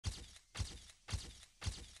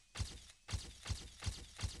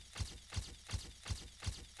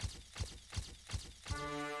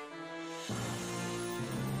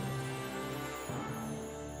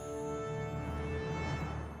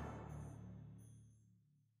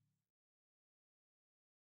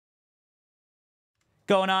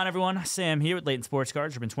Going on, everyone? Sam here with Layton Sports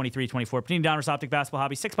Cards. Urban 23-24. Panini Donruss Optic Basketball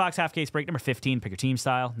Hobby. 6-box half case break number 15. Pick your team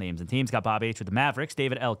style. Names and teams. Got Bob H with the Mavericks.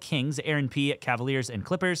 David L. Kings. Aaron P. Cavaliers and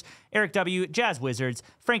Clippers. Eric W. Jazz Wizards.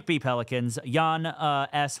 Frank B. Pelicans. Jan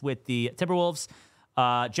S. with the Timberwolves.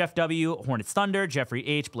 Jeff W. Hornets Thunder. Jeffrey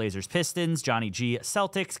H. Blazers Pistons. Johnny G.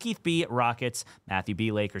 Celtics. Keith B. Rockets. Matthew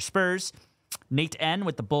B. Lakers Spurs. Nate N.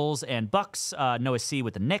 with the Bulls and Bucks. Noah C.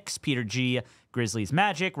 with the Knicks. Peter G. Grizzlies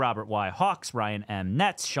Magic. Robert Y. Hawks. Ryan M.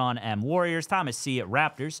 Nets. Sean M. Warriors. Thomas C.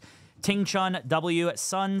 Raptors. Ting Chun W.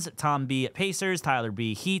 Suns. Tom B. Pacers. Tyler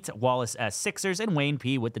B. Heat. Wallace S. Sixers. And Wayne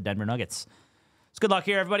P. with the Denver Nuggets. So good luck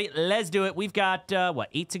here, everybody. Let's do it. We've got,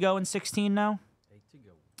 8 to go in 16 now? 8 to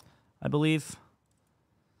go. I believe.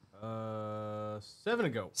 7 to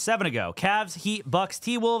go. 7 to go. Cavs, Heat, Bucks,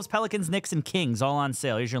 T-Wolves, Pelicans, Knicks, and Kings all on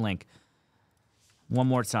sale. Here's your link. One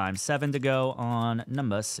more time. 7 to go on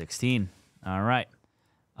number 16. All right.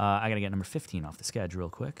 I got to get number 15 off the schedule real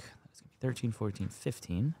quick. That's going to be 13, 14,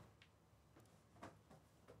 15.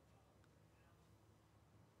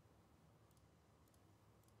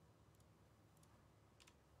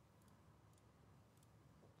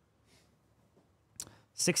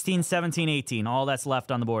 (16, 17, 18). All that's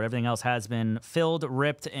left on the board. Everything else has been filled,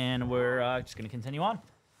 ripped, and we're just going to continue on.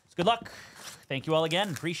 So good luck. Thank you all again.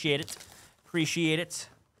 Appreciate it. Appreciate it.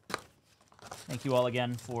 Thank you all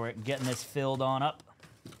again for getting this filled on up.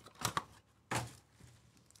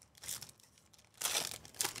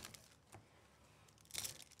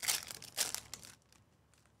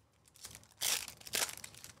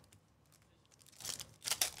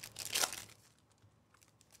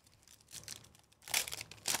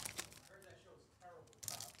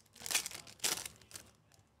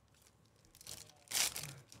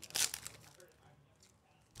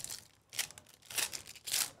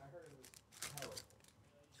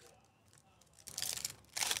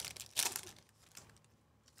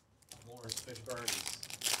 Fish Barnes.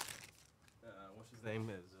 What's his name?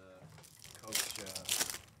 Is Coach.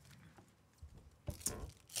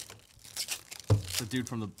 The dude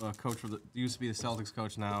from the coach for the used to be the Celtics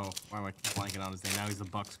coach. Now, why am I blanking on his name? Now he's the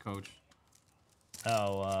Bucks coach.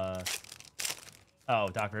 Oh,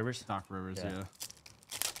 Doc Rivers? Doc Rivers,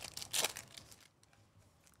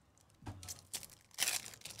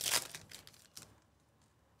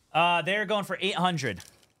 yeah. They're going for 800.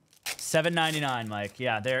 $7.99, Mike.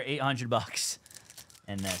 Yeah, they're $800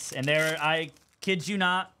 in this. And they're, I kid you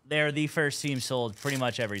not, they're the first team sold pretty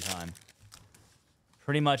much every time.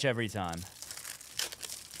 Pretty much every time.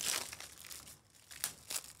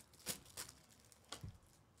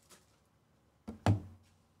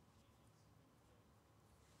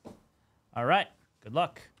 All right. Good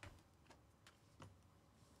luck.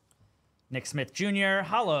 Nick Smith Jr.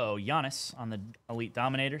 Hollow Giannis on the Elite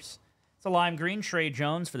Dominators. It's a lime green. Trey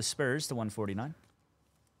Jones for the Spurs to 149.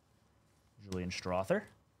 Julian Strother.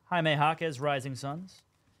 Jaime Jaquez, Rising Suns.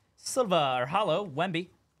 Silva, or Hollow, Wemby.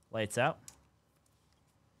 Lights out.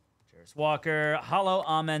 Jarris Walker. Hollow,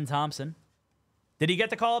 Amen Thompson. Did he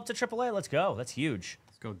get the call up to AAA? Let's go. That's huge.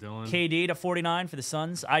 Let's go, Dylan. KD to 49 for the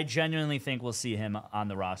Suns. I genuinely think we'll see him on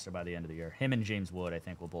the roster by the end of the year. Him and James Wood, I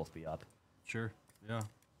think, will both be up. Sure, yeah.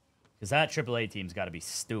 Because that AAA team's got to be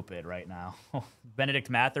stupid right now. Benedict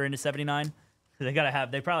Mather into 79. They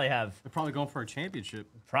probably have. They're probably going for a championship.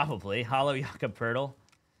 Probably. Hollow Jakob Pertl.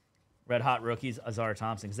 Red Hot rookies, Azar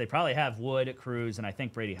Thompson. Because they probably have Wood, Cruz, and I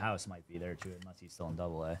think Brady House might be there too, unless he's still in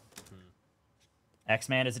AA.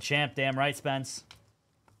 X-Man is a champ. Damn right, Spence.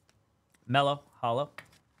 Mello, Hollow.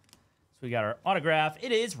 So we got our autograph.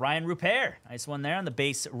 It is Ryan Rupert. Nice one there on the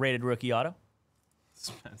base rated rookie auto.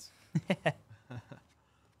 Spence.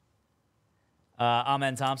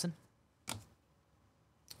 Amen Thompson.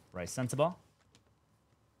 Bryce Sensabaugh.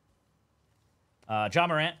 John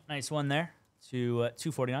Morant, nice one there to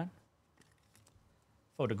 249.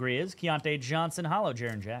 Photo degree is Keontae Johnson, Hollow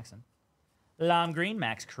Jaren Jackson. Lime green,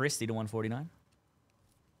 Max Christie to 149.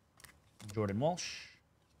 Jordan Walsh.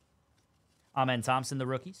 Amen Thompson, the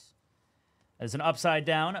rookies. As an upside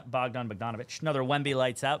down, Bogdan Bogdanovic. Another Wemby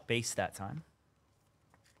lights out, base that time.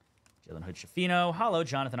 Jalen Hood-Schifino, Hollow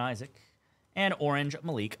Jonathan Isaac. And orange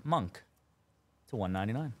Malik Monk to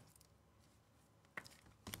 199.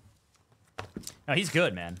 No, he's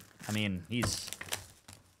good, man. I mean, he's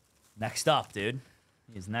next up, dude.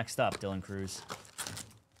 He's next up, Dylan Cruz.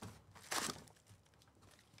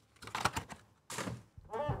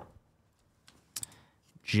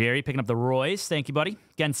 Jerry picking up the Royce. Thank you, buddy.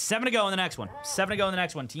 Again, 7 to go in the next one. 7 to go in the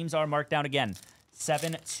next one. Teams are marked down again.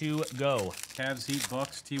 7 to go. Cavs, Heat,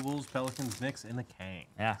 Bucks, T-Wolves, Pelicans, Knicks, and the Kings.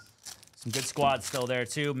 Yeah. Some good squads still there,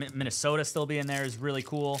 too. Minnesota still being there is really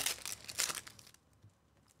cool.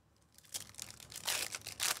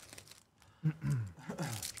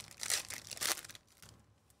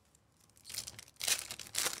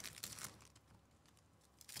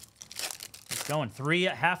 Going 3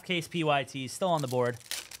 half-case PYTs. Still on the board.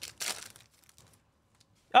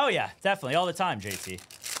 Oh, yeah. Definitely. All the time, JT.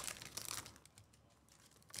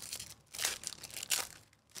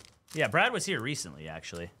 Yeah, Brad was here recently,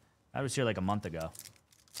 actually. I was here like a month ago.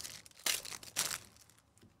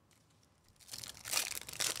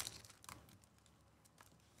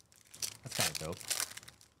 That's kind of dope.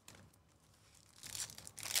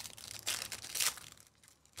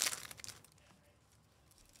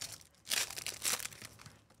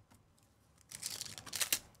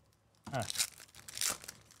 Huh.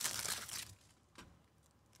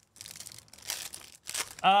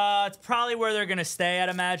 It's probably where they're going to stay, I'd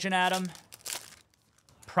imagine, Adam.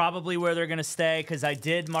 Probably where they're going to stay, because I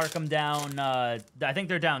did mark them down. I think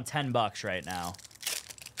they're down $10 right now.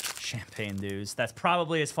 Champagne dues. That's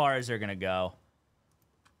probably as far as they're going to go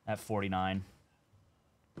at 49.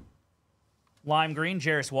 Lime green,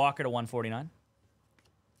 Jarris Walker to 149.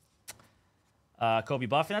 Kobe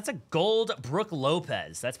Buffett. That's a gold Brooke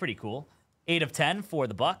Lopez. That's pretty cool. 8 of 10 for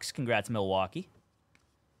the Bucks. Congrats, Milwaukee.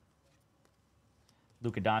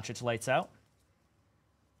 Luka Doncic lights out.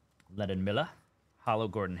 Ledden Miller. Hollow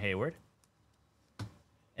Gordon Hayward.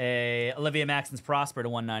 Olivia Maxon's Prosper to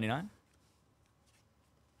 199.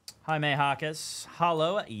 Jaime Jaquez.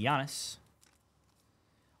 Hollow Giannis.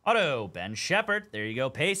 Auto Ben Shepherd. There you go.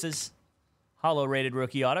 Paces. Hollow rated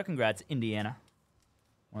rookie auto. Congrats, Indiana.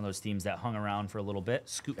 One of those teams that hung around for a little bit.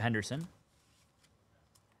 Scoot Henderson.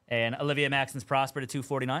 And Olivia Maxon's Prosper to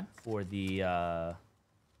 249 for the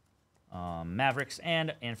Mavericks.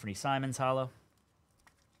 And Anthony Simons hollow.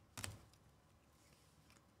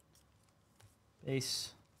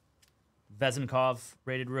 Base. Vezenkov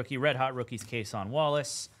rated rookie. Red Hot rookies case on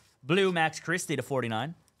Wallace. Blue Max Christie to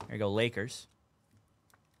 49. There you go, Lakers.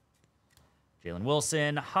 Jalen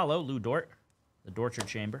Wilson. Hollow Lou Dort. The Dortcher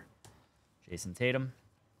Chamber. Jason Tatum.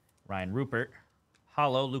 Ryan Rupert.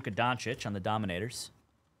 Hollow Luka Doncic on the Dominators.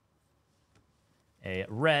 A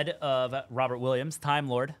red of Robert Williams. Time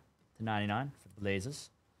Lord to 99 for the Blazers.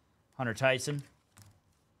 Hunter Tyson.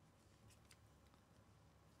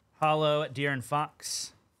 Hollow De'Aaron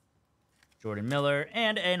Fox. Jordan Miller.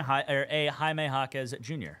 And a Jaime Jaquez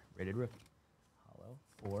Jr. rated rookie. Hollow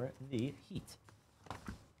for the Heat.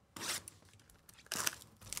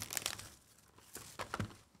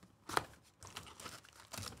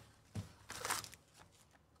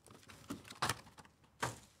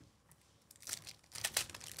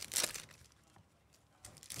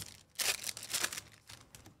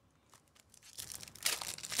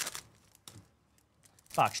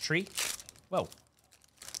 Fox Tree. Whoa.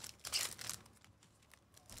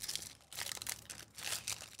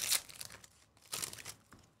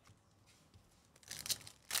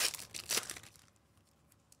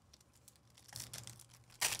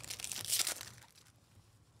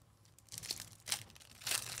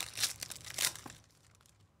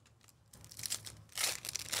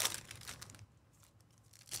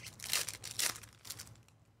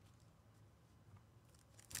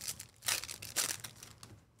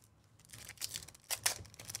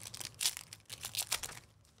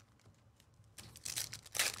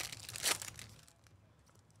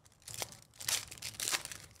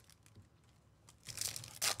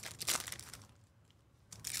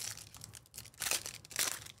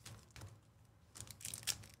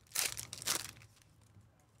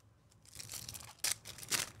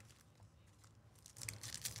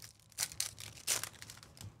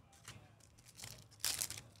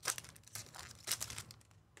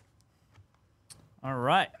 All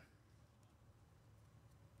right.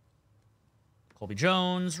 Colby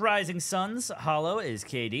Jones, Rising Suns. Hollow is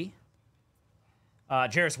KD.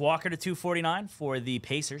 Jarris Walker to 249 for the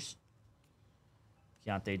Pacers.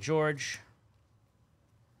 Keontae George.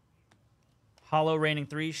 Hollow reigning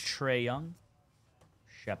threes, Trae Young.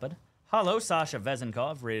 Shepard. Hollow, Sasha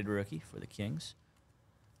Vezenkov, rated rookie for the Kings.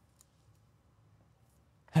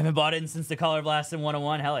 Haven't bought in since the Color Blast in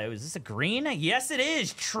 101. Hell, is this a green? Yes, it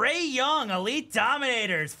is. Trae Young, Elite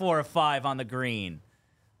Dominators, 4 of 5 on the green.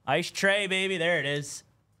 Ice Trae, baby. There it is.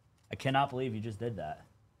 I cannot believe you just did that.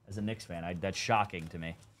 As a Knicks fan, that's shocking to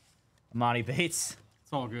me. Amani Bates.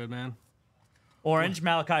 It's all good, man. Orange,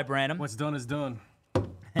 Malachi Branham. What's done is done.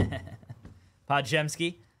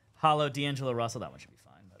 Podjemski. Hollow, D'Angelo Russell. That one should be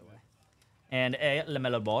fine, by the way. And a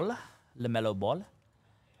LaMelo Ball. LaMelo Ball.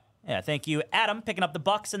 Yeah, thank you. Adam picking up the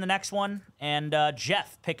Bucks in the next one. And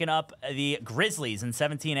Jeff picking up the Grizzlies in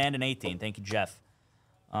 17 and in 18. Thank you, Jeff.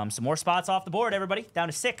 Some more spots off the board, everybody. Down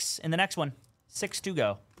to 6 in the next one. 6 to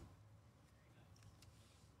go.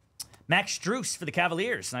 Max Strus for the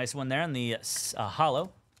Cavaliers. Nice one there on the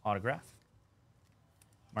hollow autograph.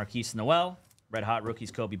 Marquise Noel. Red Hot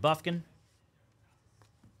Rookies Kobe Buffkin.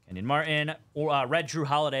 Indian Martin. Or, Red Drew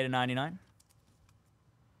Holiday to 99.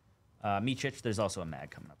 Michich. There's also a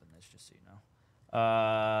mag coming up in this, just so you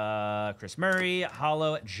know. Chris Murray.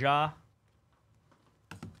 Hollow Ja.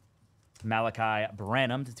 Malachi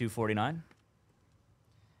Branham to 249.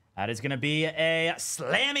 That is going to be a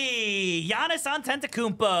Slammy. Giannis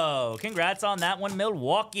Antetokounmpo. Congrats on that one,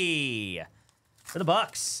 Milwaukee. For the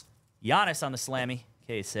Bucks. Giannis on the Slammy.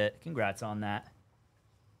 Case hit. Congrats on that.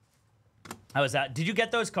 How was that? Did you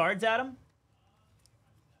get those cards, Adam?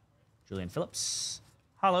 Julian Phillips.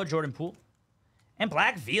 Hollow, Jordan Poole. And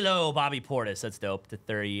Black Velo, Bobby Portis. That's dope. To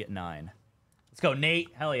 39. Let's go, Nate.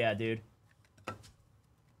 Hell yeah, dude. Good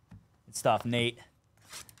stuff, Nate.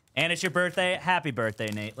 And it's your birthday. Happy birthday,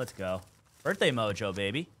 Nate. Let's go. Birthday mojo,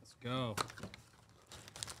 baby. Let's go.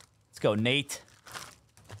 Let's go, Nate.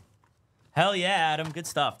 Hell yeah, Adam. Good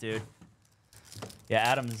stuff, dude. Yeah,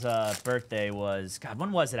 Adam's birthday was... God,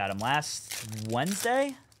 when was it, Adam? Last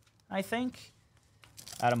Wednesday, I think?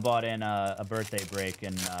 Adam bought in a birthday break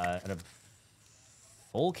and a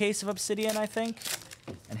full case of Obsidian, I think,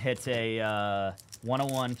 and hit a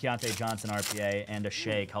 101 Keontae Johnson RPA and a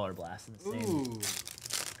Shea Color Blast in the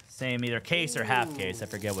same either case or half case. I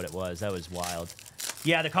forget what it was. That was wild.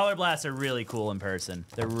 Yeah, the Color Blasts are really cool in person.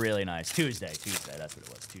 They're really nice. Tuesday. That's what it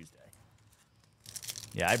was. Tuesday.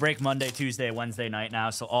 Yeah, I break Monday, Tuesday, Wednesday night now,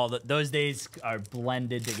 so all those days are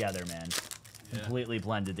blended together, man. Yeah. Completely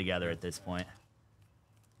blended together at this point.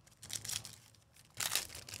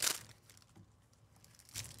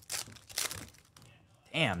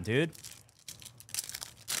 Damn, dude.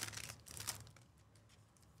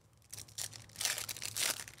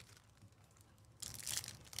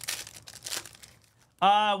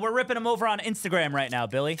 We're ripping them over on Instagram right now,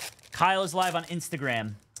 Billy. Kyle is live on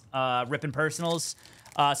Instagram, ripping personals.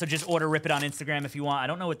 So just order Rip It on Instagram if you want. I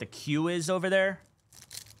don't know what the queue is over there.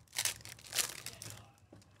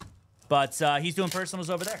 But he's doing personals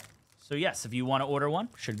over there. So yes, if you want to order one,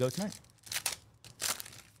 should go tonight.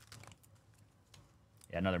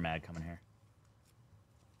 Yeah, another mag coming here.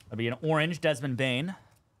 That'll be an orange Desmond Bane.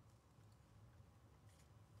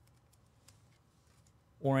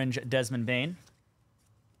 Orange Desmond Bane.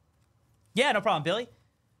 Yeah, no problem, Billy.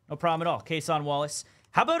 No problem at all. Case on Wallace.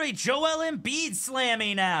 How about a Joel Embiid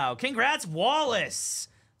Slammy now? Congrats, Wallace.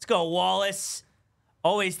 Let's go, Wallace.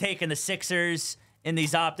 Always taking the Sixers in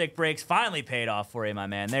these optic breaks. Finally paid off for you, my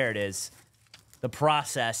man. There it is. The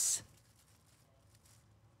process.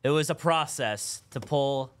 It was a process to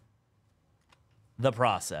pull the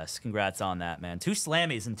process. Congrats on that, man. 2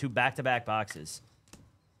 Slammies and 2 back-to-back boxes.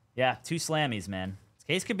 Yeah, 2 Slammies, man. This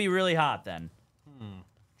case could be really hot then.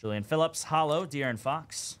 Julian Phillips, Hollow, De'Aaron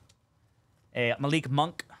Fox. A Malik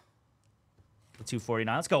Monk. The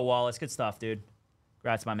 249. Let's go, Wallace. Good stuff, dude.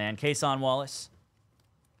 Congrats, my man. Case on Wallace.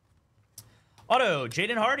 Auto,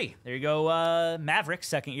 Jaden Hardy. There you go, Mavericks,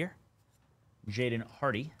 second year. Jaden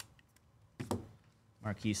Hardy.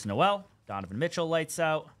 Marquise Noel. Donovan Mitchell, lights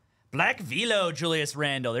out. Black Velo, Julius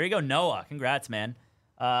Randle. There you go, Noah. Congrats, man.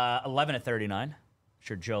 11 of 39. I'm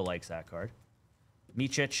sure Joe likes that card.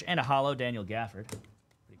 Michich and a Hollow, Daniel Gafford.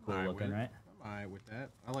 Pretty cool looking, right? I'm all right with that.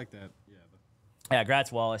 I like that. Yeah. Yeah,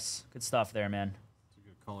 congrats, Wallace. Good stuff there, man. It's a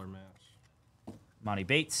good color match. Monty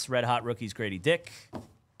Bates, Red Hot Rookies, Grady Dick.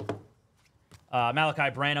 Malachi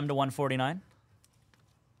Branham to 149.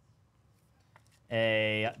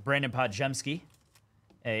 A Brandon Podjemski.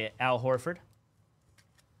 A Al Horford.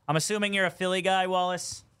 I'm assuming you're a Philly guy,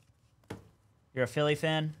 Wallace. You're a Philly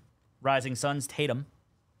fan. Rising Suns, Tatum.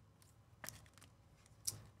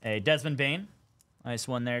 A Desmond Bane. Nice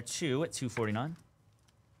one there, too, at 249.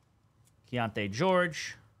 Keontae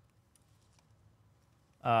George.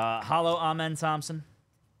 Hollow Amen Thompson.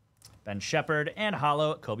 Ben Shepherd. And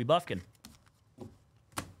Hollow Kobe Buffkin.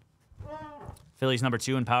 Philly's number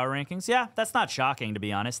 2 in power rankings. Yeah, that's not shocking, to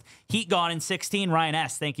be honest. Heat gone in 16. Ryan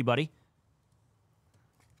S. Thank you, buddy.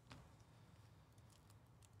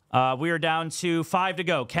 We are down to 5 to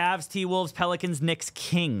go. Cavs, T-Wolves, Pelicans, Knicks,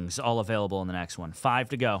 Kings, all available in the next one. 5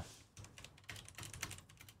 to go.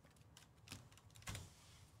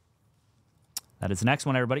 That is the next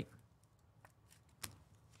one, everybody.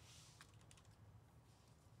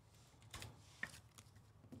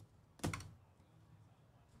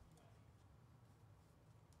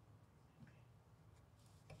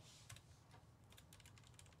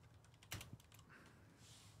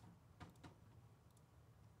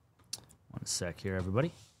 One sec here,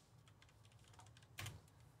 everybody.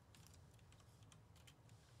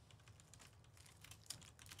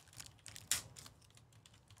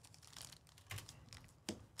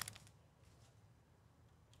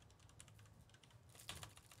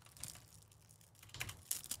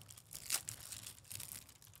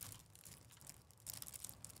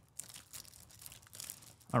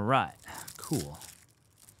 All right. Cool.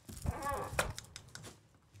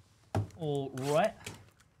 All right.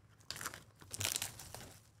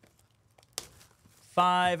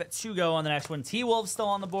 5 to go on the next one. T-Wolves still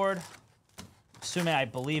on the board. Assuming I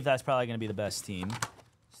believe that's probably going to be the best team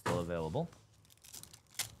still available.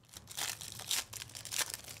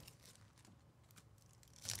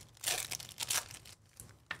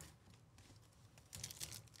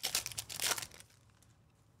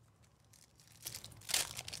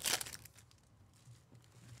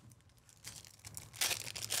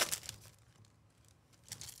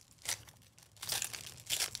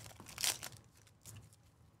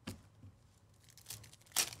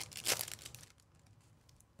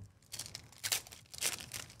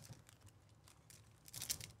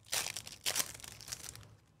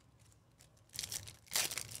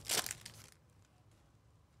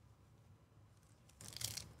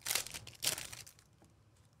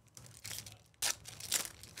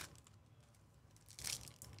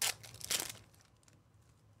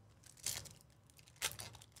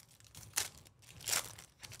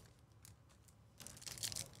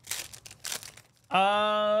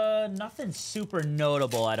 Nothing super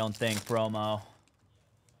notable, I don't think, promo.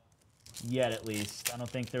 Yet, at least. I don't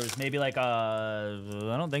think there was maybe like I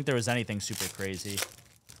don't think there was anything super crazy.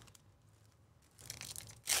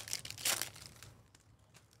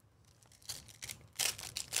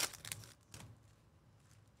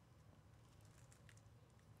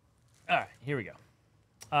 All right, here we go.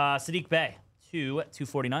 Sadiq Bey,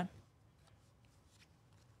 2/249.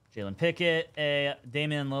 Jalen Pickett, a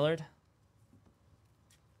Damian Lillard.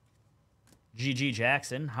 G.G.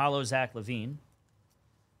 Jackson, hollow Zach LaVine.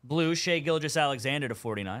 Blue, Shai Gilgeous-Alexander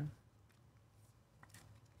 /49.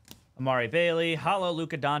 Amari Bailey, hollow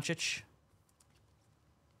Luka Doncic.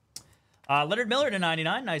 Leonard Miller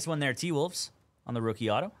 /99. Nice one there, T-Wolves on the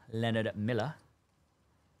rookie auto. Leonard Miller.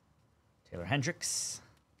 Taylor Hendricks.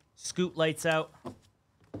 Scoot lights out.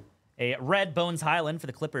 A red Bones Highland for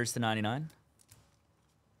the Clippers /99.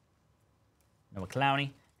 Noah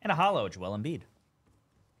Clowney. And a hollow Joel Embiid.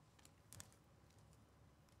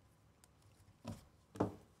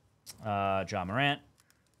 John Morant.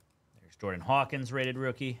 There's Jordan Hawkins, rated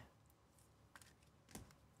rookie.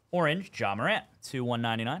 Orange, John Morant,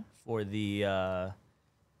 2/199 for the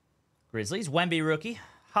Grizzlies. Wemby, rookie.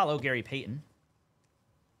 Hollow, Gary Payton.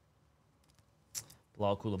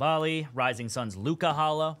 Bilal Coulibaly. Rising Suns, Luka,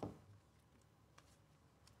 hollow.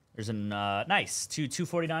 There's a nice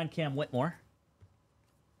 2/249 Cam Whitmore.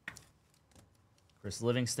 Chris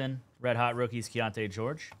Livingston. Red Hot rookies, Keontae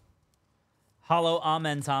George. Hollow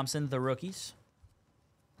Amen Thompson, the rookies.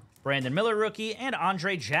 Brandon Miller, rookie, and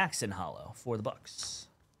Andre Jackson, hollow for the Bucks.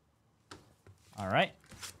 All right.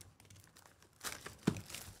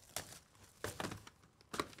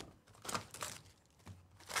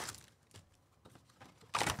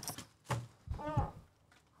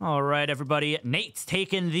 All right, everybody. Nate's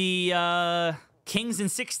taking the Kings in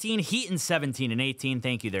 16, Heat in 17 and 18.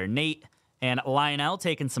 Thank you there, Nate. And Lionel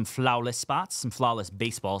taking some flawless spots, some flawless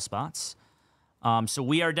baseball spots. So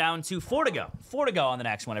we are down to 4 to go. 4 to go on the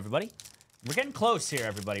next one, everybody. We're getting close here,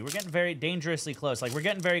 everybody. We're getting very dangerously close. Like, we're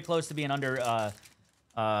getting very close to being under,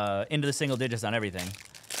 into the single digits on everything.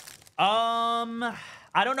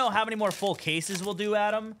 I don't know how many more full cases we'll do,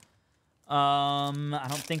 Adam. I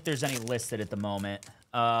don't think there's any listed at the moment.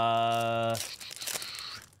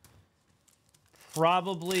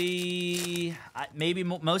 Probably, maybe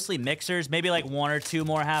mostly mixers. Maybe like 1 or 2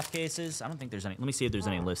 more half cases. I don't think there's any. Let me see if there's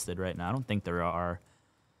any listed right now. I don't think there are.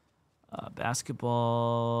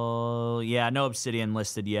 Basketball. Yeah, no Obsidian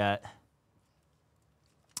listed yet.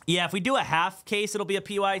 Yeah, if we do a half case, it'll be a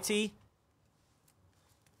PYT.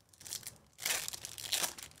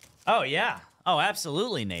 Oh, yeah. Oh,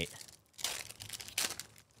 absolutely, Nate.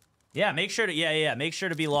 Yeah, make sure to make sure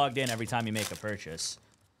to be logged in every time you make a purchase.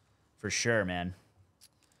 For sure, man.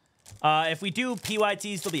 If we do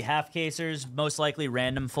PYTs, they'll be half casers. Most likely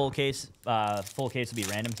random full case. Full case will be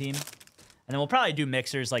random team. And then we'll probably do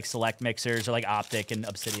mixers like select mixers or like Optic and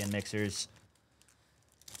Obsidian mixers.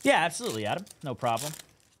 Yeah, absolutely, Adam. No problem.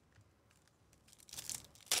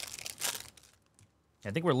 I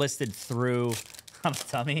think we're listed through I'm a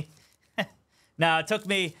tummy. No, it took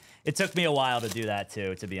me a while to do that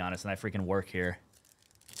too, to be honest, and I freaking work here.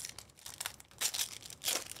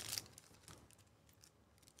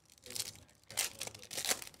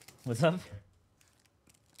 What's up?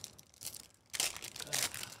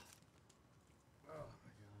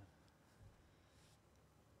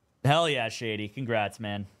 Hell yeah, Shady. Congrats,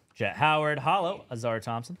 man. Jet Howard, Hollow, Azar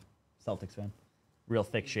Thompson. Celtics fan. Real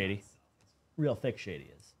thick Shady. Real thick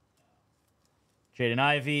Shady is. Jaden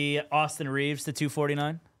Ivey, Austin Reeves to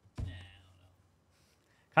 249.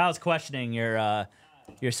 Kyle's questioning your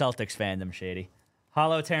Celtics fandom, Shady.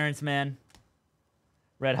 Hollow Terrence Mann.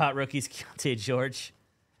 Red Hot Rookies, Keontae George.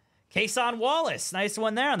 Kason Wallace. Nice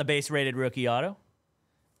one there on the base-rated rookie auto.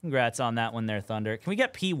 Congrats on that one there, Thunder. Can we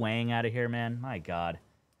get P. Wang out of here, man? My God.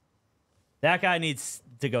 That guy needs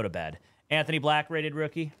to go to bed. Anthony Black, rated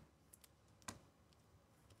rookie.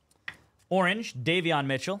 Orange, Davion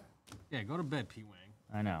Mitchell. Yeah, go to bed, P. Wang.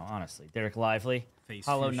 I know, honestly. Derek Lively. Face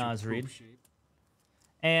Hollow fuchsia Naz Reid. poop shape.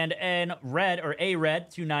 And in red, or a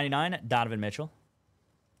red, 299, Donovan Mitchell.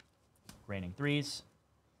 Raining threes.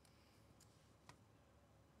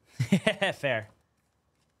 Fair.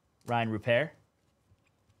 Ryan Rupert.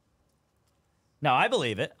 No, I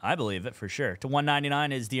believe it. I believe it for sure. To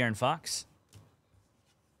 199 is De'Aaron Fox.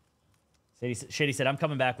 Shady said, I'm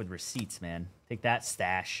coming back with receipts, man. Take that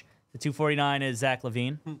stash. The 249 is Zach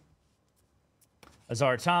LaVine.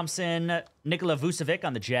 Azar Thompson. Nikola Vucevic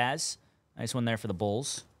on the Jazz. Nice one there for the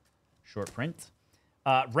Bulls. Short print.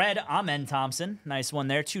 Red, Amen Thompson. Nice one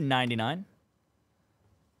there. 299.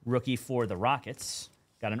 Rookie for the Rockets.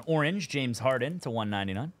 Got an orange, James Harden to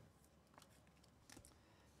 199.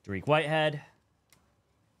 Dariq Whitehead.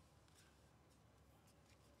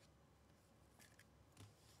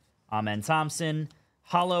 Amen Thompson.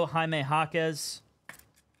 Hollow Jaime Jaquez.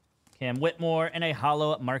 Cam Whitmore. And a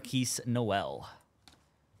hollow Marquise Noel.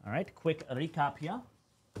 All right, quick recap here.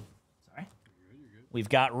 Sorry. You're good. We've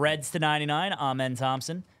got Reds to 99, Amen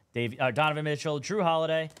Thompson. Donovan Mitchell, Drew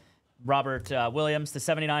Holiday. Robert Williams to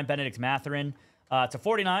 79, Benedict Mathurin. To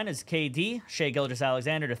 49 is KD. Shea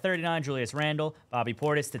Gilgeous-Alexander to 39, Julius Randle. Bobby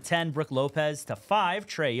Portis to 10, Brooke Lopez to 5,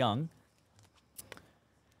 Trae Young.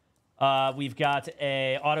 We've got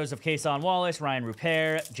autos of Kason Wallace, Ryan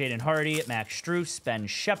Rupert, Jaden Hardy, Max Strus, Ben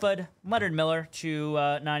Shepard, Leonard Miller to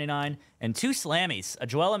 99, and 2 Slammies, a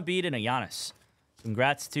Joel Embiid and a Giannis.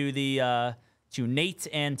 Congrats to to Nate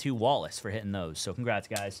and to Wallace for hitting those. So congrats,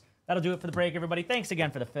 guys. That'll do it for the break, everybody. Thanks again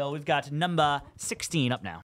for the fill. We've got number 16 up now.